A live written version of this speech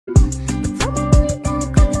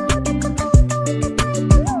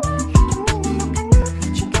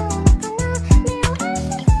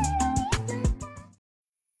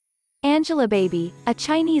Angelababy, a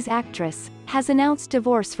Chinese actress, has announced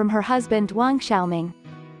divorce from her husband Huang Xiaoming.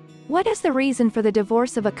 What is the reason for the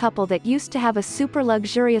divorce of a couple that used to have a super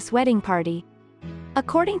luxurious wedding party?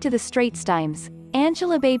 According to the Straitstimes,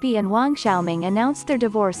 Angelababy and Huang Xiaoming announced their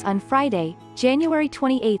divorce on Friday, January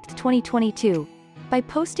 28, 2022, by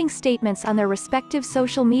posting statements on their respective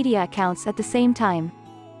social media accounts at the same time.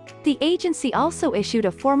 The agency also issued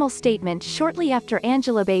a formal statement shortly after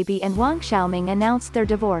Angelababy and Huang Xiaoming announced their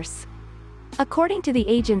divorce. According to the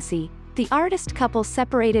agency, the artist couple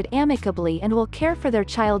separated amicably and will care for their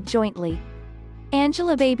child jointly.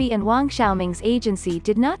 Angelababy and Huang Xiaoming's agency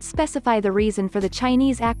did not specify the reason for the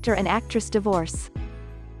Chinese actor and actress divorce.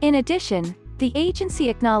 In addition, the agency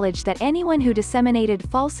acknowledged that anyone who disseminated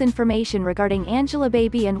false information regarding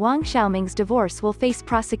Angelababy and Huang Xiaoming's divorce will face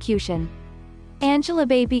prosecution.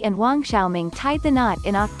 Angelababy and Huang Xiaoming tied the knot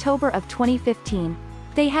in October of 2015.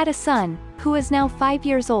 They had a son, who is now 5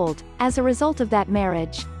 years old, as a result of that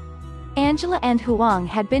marriage. Angela and Huang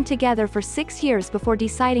had been together for 6 years before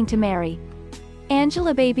deciding to marry.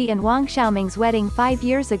 Angelababy and Huang Xiaoming's wedding 5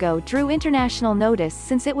 years ago drew international notice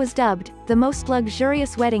since it was dubbed the most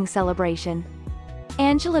luxurious wedding celebration.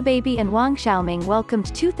 Angelababy and Huang Xiaoming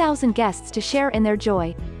welcomed 2,000 guests to share in their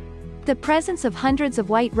joy. The presence of hundreds of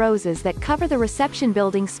white roses that cover the reception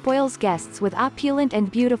building spoils guests with opulent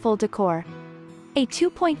and beautiful decor. A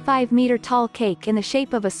 2.5-meter tall cake in the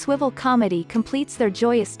shape of a swivel comedy completes their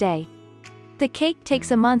joyous day. The cake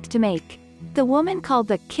takes a month to make. The woman called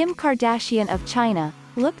the Kim Kardashian of China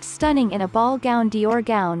looked stunning in a ball gown Dior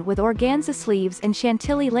gown with organza sleeves and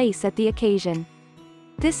chantilly lace at the occasion.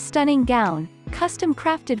 This stunning gown, custom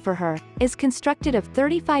crafted for her, is constructed of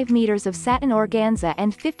 35 meters of satin organza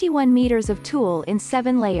and 51 meters of tulle in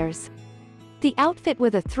 7 layers. The outfit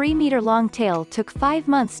with a 3-meter-long tail took 5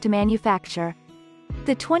 months to manufacture.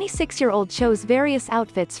 The 26-year-old chose various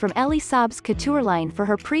outfits from Elie Saab's couture line for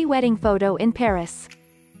her pre-wedding photo in Paris.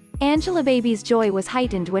 Angelababy's joy was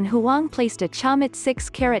heightened when Huang placed a Chomit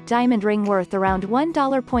 6-carat diamond ring worth around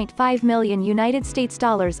 $1.5 million United States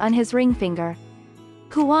dollars on his ring finger.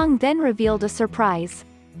 Huang then revealed a surprise.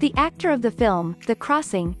 The actor of the film, The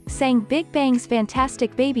Crossing, sang Big Bang's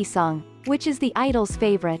Fantastic Baby song, which is the idol's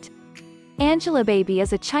favorite. Angelababy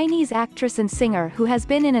is a Chinese actress and singer who has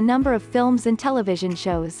been in a number of films and television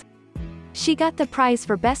shows. She got the prize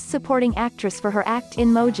for Best Supporting Actress for her act in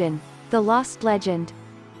Mojin, The Lost Legend.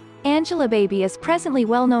 Angelababy is presently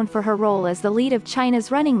well known for her role as the lead of China's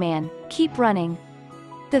Running Man, Keep Running.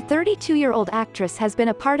 The 32-year-old actress has been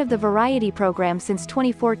a part of the variety program since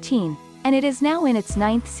 2014, and it is now in its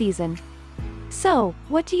 9th season. So,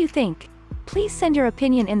 what do you think? Please send your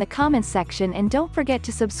opinion in the comments section and don't forget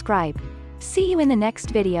to subscribe. See you in the next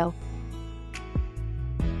video.